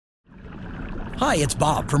Hi, it's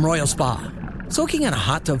Bob from Royal Spa. Soaking in a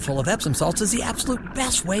hot tub full of Epsom salts is the absolute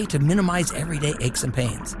best way to minimize everyday aches and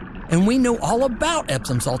pains. And we know all about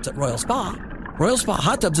Epsom salts at Royal Spa. Royal Spa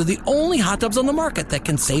hot tubs are the only hot tubs on the market that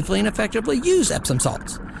can safely and effectively use Epsom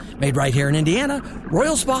salts. Made right here in Indiana,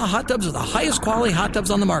 Royal Spa hot tubs are the highest quality hot tubs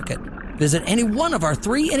on the market. Visit any one of our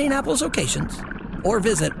 3 Indianapolis locations or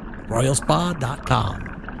visit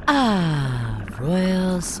royalspa.com. Ah,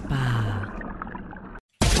 Royal Spa.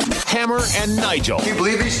 Hammer and Nigel. Can you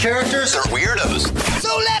believe these characters are weirdos?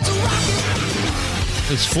 So let's rock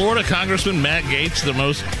it! Is Florida Congressman Matt Gaetz the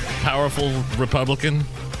most powerful Republican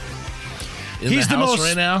in He's the House most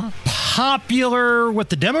right now? Popular with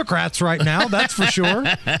the Democrats right now, that's for sure.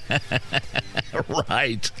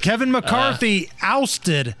 Right. Kevin McCarthy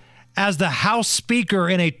ousted as the House Speaker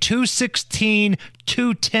in a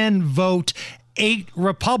 216-210 vote. 8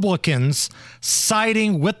 Republicans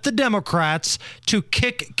siding with the Democrats to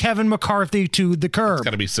kick Kevin McCarthy to the curb. It's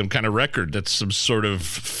got to be some kind of record. That's some sort of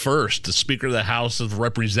first. The Speaker of the House of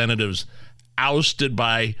Representatives ousted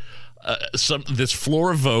by this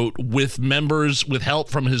floor vote with members with help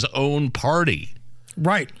from his own party.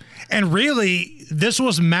 Right. And really, this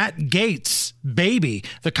was Matt Gaetz' baby,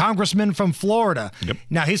 the congressman from Florida. Yep.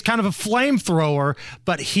 Now, he's kind of a flamethrower,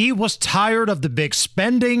 but he was tired of the big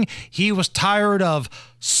spending. He was tired of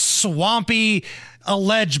swampy,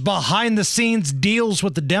 alleged behind-the-scenes deals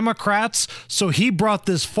with the Democrats. So he brought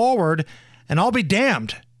this forward, and I'll be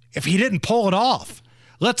damned if he didn't pull it off.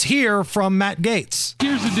 Let's hear from Matt Gaetz.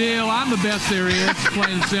 Here's the deal. I'm the best there is,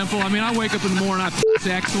 plain and simple. I mean, I wake up in the morning, it's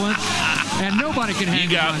excellence, and nobody can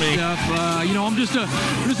handle my stuff. I'm just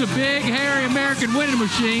a big, hairy American winning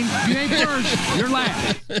machine. If you ain't first, you're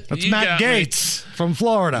last. That's Matt Gaetz from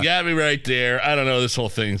Florida. You got me right there. I don't know. This whole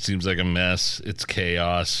thing seems like a mess. It's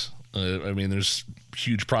chaos. There's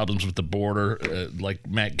huge problems with the border. Like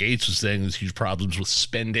Matt Gaetz was saying, there's huge problems with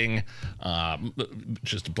spending,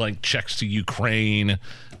 just blank checks to Ukraine.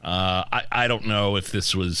 I don't know if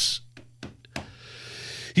this was...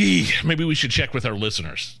 Maybe we should check with our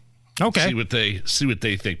listeners. Okay. See what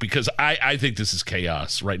they think, because I think this is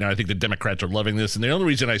chaos right now. I think the Democrats are loving this, and the only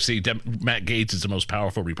reason I see Matt Gaetz is the most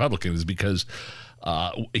powerful Republican is because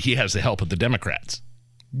he has the help of the Democrats.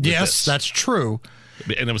 Yes, that's true.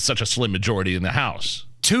 And it was such a slim majority in the House.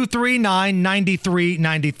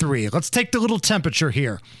 239-93-93. Let's take the little temperature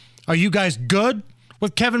here. Are you guys good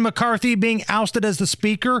with Kevin McCarthy being ousted as the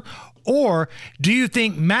Speaker? Or do you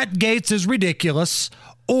think Matt Gaetz is ridiculous,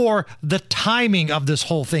 or the timing of this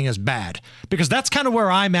whole thing is bad? Because that's kind of where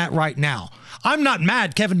I'm at right now. I'm not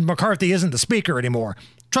mad Kevin McCarthy isn't the Speaker anymore.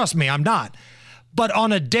 Trust me, I'm not. But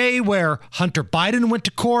on a day where Hunter Biden went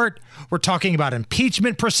to court, we're talking about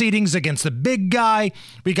impeachment proceedings against the big guy,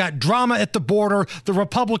 we got drama at the border, the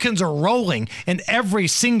Republicans are rolling in every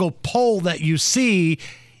single poll that you see.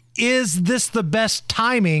 Is this the best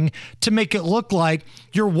timing to make it look like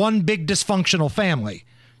you're one big dysfunctional family?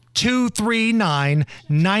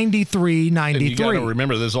 239-93-93. And you got to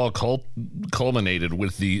remember, this all culminated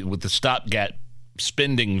with the stopgap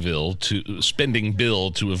spending bill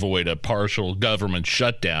to avoid a partial government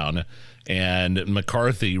shutdown, and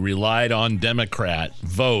McCarthy relied on Democrat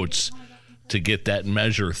votes to get that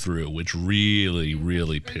measure through, which really,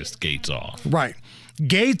 really pissed Gaetz off. Right.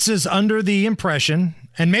 Gaetz is under the impression,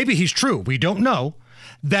 and maybe he's true, we don't know,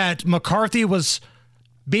 that McCarthy was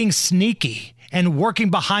being sneaky and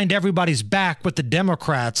working behind everybody's back with the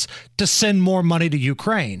Democrats to send more money to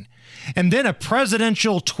Ukraine. And then a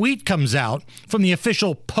presidential tweet comes out from the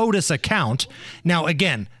official POTUS account. Now,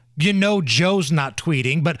 again, Joe's not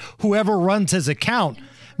tweeting, but whoever runs his account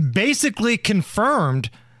basically confirmed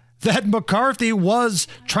that McCarthy was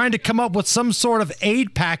trying to come up with some sort of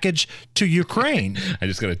aid package to Ukraine. I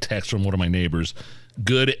just got a text from one of my neighbors.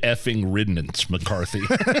 Good effing riddance, McCarthy.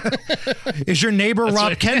 Is your neighbor Rob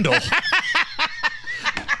right. Kendall?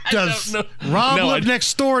 Does Rob live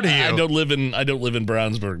next door to you? I don't live in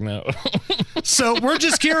Brownsburg, no. So we're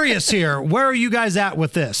just curious here. Where are you guys at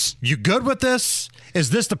with this? You good with this? Is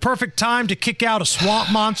this the perfect time to kick out a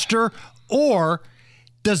swamp monster? Or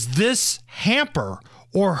does this hamper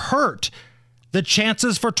or hurt the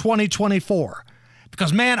chances for 2024?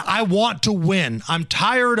 Because, man, I want to win. I'm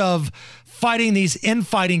tired of fighting these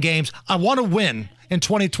infighting games. I want to win in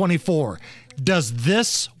 2024. Does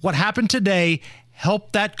this, what happened today,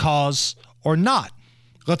 help that cause or not?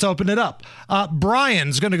 Let's open it up.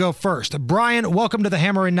 Brian's going to go first. Brian, welcome to the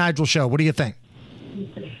Hammer and Nigel Show. What do you think?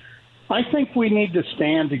 I think we need to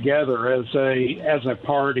stand together as a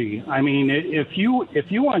party. I mean, if you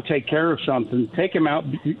want to take care of something, take him out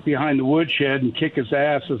behind the woodshed and kick his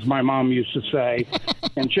ass, as my mom used to say,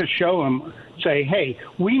 and just show him say, hey,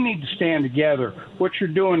 we need to stand together. What you're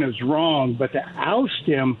doing is wrong. But to oust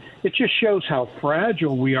him, it just shows how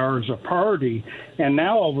fragile we are as a party. And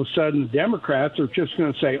now all of a sudden the Democrats are just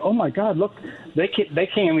going to say, oh, my God, look, they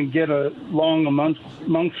can't even get along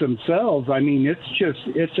amongst themselves. I mean,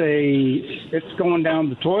 it's going down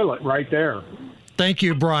the toilet right there. Thank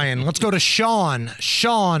you, Brian. Let's go to Sean.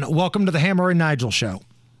 Sean, welcome to the Hammer and Nigel show.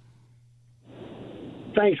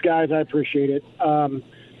 Thanks, guys. I appreciate it.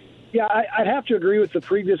 I'd have to agree with the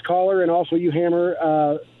previous caller and also you, Hammer.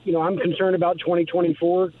 I'm concerned about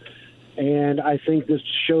 2024, and I think this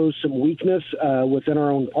shows some weakness within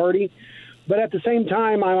our own party. But at the same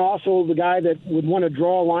time, I'm also the guy that would want to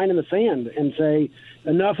draw a line in the sand and say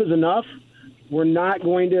enough is enough. We're not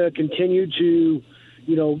going to continue to,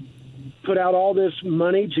 put out all this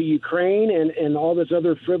money to Ukraine and all this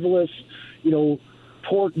other frivolous,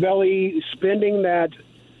 pork belly spending that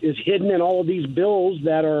is hidden in all of these bills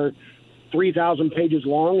that are 3,000 pages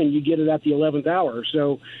long, and you get it at the 11th hour.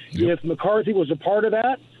 So if McCarthy was a part of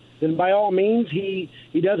that, then by all means, he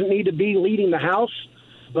doesn't need to be leading the House,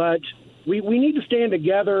 but we need to stand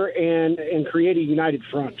together and create a united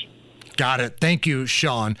front. Got it. Thank you,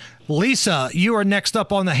 Sean. Lisa, you are next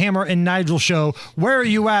up on the Hammer and Nigel show. Where are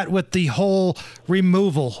you at with the whole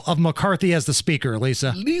removal of McCarthy as the speaker,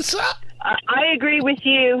 Lisa? Lisa? I agree with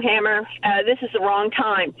you, Hammer. This is the wrong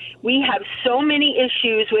time. We have so many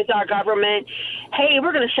issues with our government. Hey,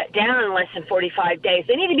 we're going to shut down in less than 45 days.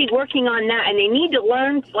 They need to be working on that, and they need to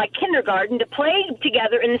learn, like kindergarten, to play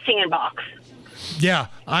together in the sandbox. Yeah,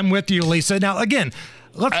 I'm with you, Lisa. Now, again,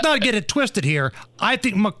 let's not get it twisted here. I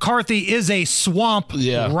think McCarthy is a swamp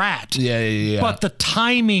rat. Yeah. But the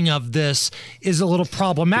timing of this is a little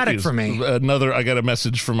problematic for me. I got a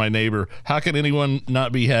message from my neighbor. How can anyone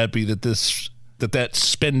not be happy that that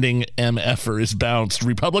spending MFer is bounced?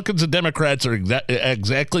 Republicans and Democrats are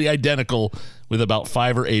exactly identical with about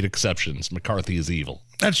 5 or 8 exceptions. McCarthy is evil.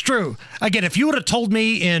 That's true. Again, if you would have told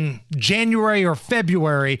me in January or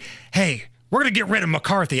February, hey, we're going to get rid of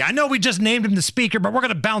McCarthy. I know we just named him the speaker, but we're going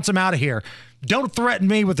to bounce him out of here. Don't threaten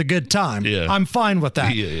me with a good time. Yeah. I'm fine with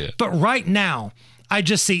that. Yeah. But right now, I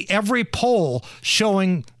just see every poll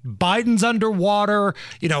showing Biden's underwater,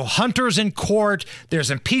 Hunter's in court.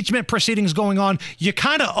 There's impeachment proceedings going on. You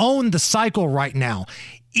kind of own the cycle right now.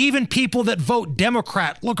 Even people that vote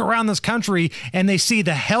Democrat look around this country and they see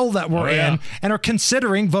the hell that we're in and are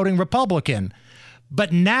considering voting Republican.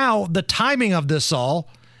 But now the timing of this all,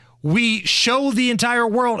 we show the entire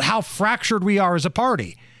world how fractured we are as a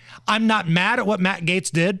party. I'm not mad at what Matt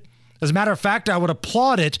Gaetz did. As a matter of fact, I would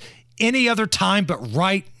applaud it any other time, but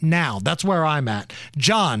right now, that's where I'm at.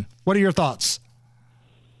 John, what are your thoughts?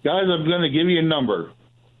 Guys, I'm going to give you a number.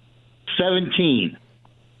 17.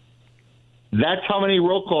 That's how many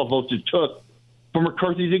roll call votes it took for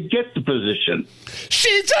McCarthy to get the position.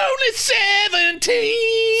 She's only 17.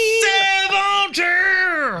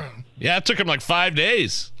 17! Yeah, it took him like 5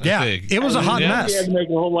 days. I think. It was a hot mess. He had to make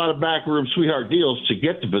a whole lot of backroom sweetheart deals to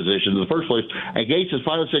get the position in the first place. And Gaetz has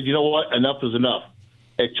finally said, you know what, enough is enough.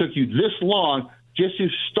 It took you this long just to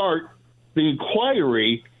start the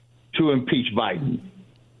inquiry to impeach Biden.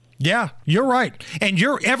 Yeah, you're right. And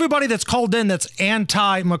everybody that's called in that's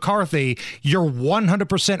anti-McCarthy, you're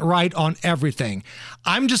 100% right on everything.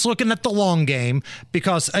 I'm just looking at the long game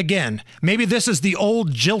because, again, maybe this is the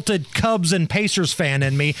old jilted Cubs and Pacers fan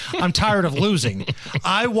in me. I'm tired of losing.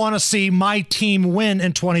 I want to see my team win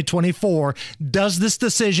in 2024. Does this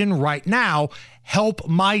decision right now help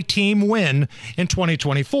my team win in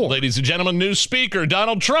 2024? Ladies and gentlemen, new speaker,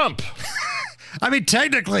 Donald Trump. I mean,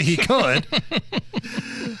 technically he could.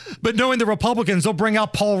 But knowing the Republicans, they'll bring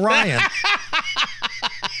out Paul Ryan.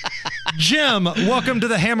 Jim, welcome to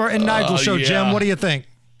the Hammer and Nigel show. Yeah. Jim, what do you think?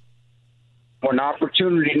 When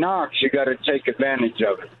opportunity knocks, you got to take advantage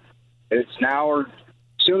of it. It's now or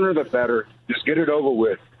sooner the better. Just get it over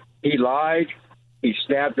with. He lied. He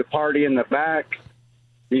stabbed the party in the back.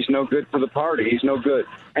 He's no good for the party. He's no good.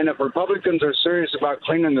 And if Republicans are serious about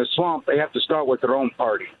cleaning the swamp, they have to start with their own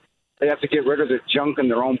party. They have to get rid of the junk in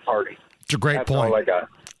their own party. It's a great That's point. all I got.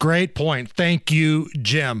 Great point. Thank you,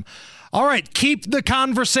 Jim. All right, keep the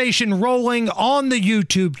conversation rolling on the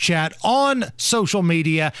YouTube chat, on social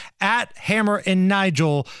media, at Hammer and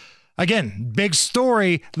Nigel. Again, big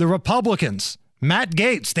story, the Republicans. Matt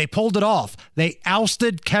Gaetz, they pulled it off. They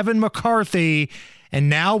ousted Kevin McCarthy, and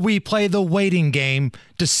now we play the waiting game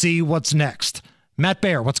to see what's next. Matt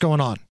Baer, what's going on?